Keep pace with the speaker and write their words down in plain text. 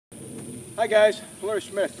Hi guys, Larry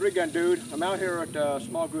Smith, 3-gun dude. I'm out here at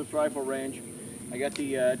Small Groups Rifle Range. I got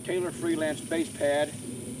the Taylor Freelance base pad.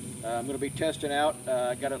 I'm going to be testing out.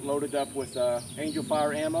 I got it loaded up with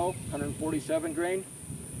AngelFire ammo, 147 grain.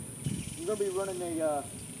 I'm going to be running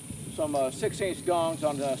some 6" gongs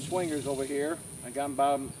on the swingers over here. I'm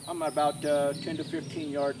about 10 to 15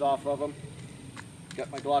 yards off of them. Got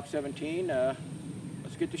my Glock 17.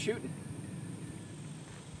 Let's get to shooting.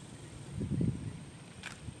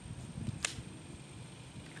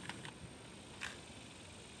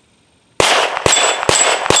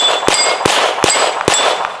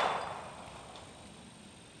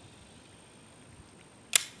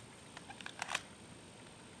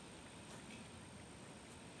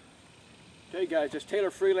 Okay guys, this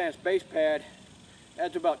Taylor Freelance base pad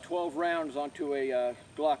adds about 12 rounds onto a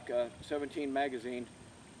Glock 17 magazine.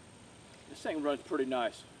 This thing runs pretty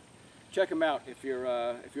nice. Check them out if you're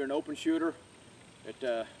an open shooter.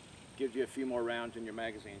 It gives you a few more rounds in your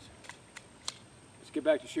magazines. Let's get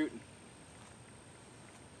back to shooting.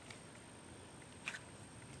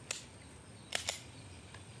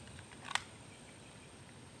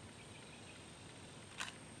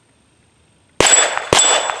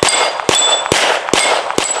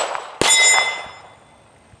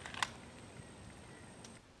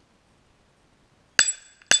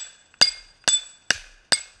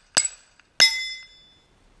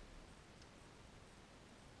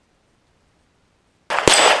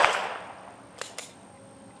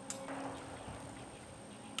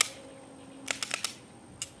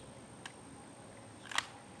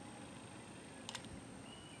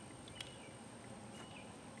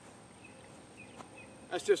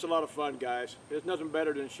 That's just a lot of fun, guys. There's nothing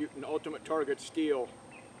better than shooting ultimate target steel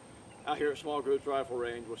out here at Small Groups Rifle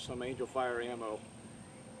Range with some AngelFire ammo.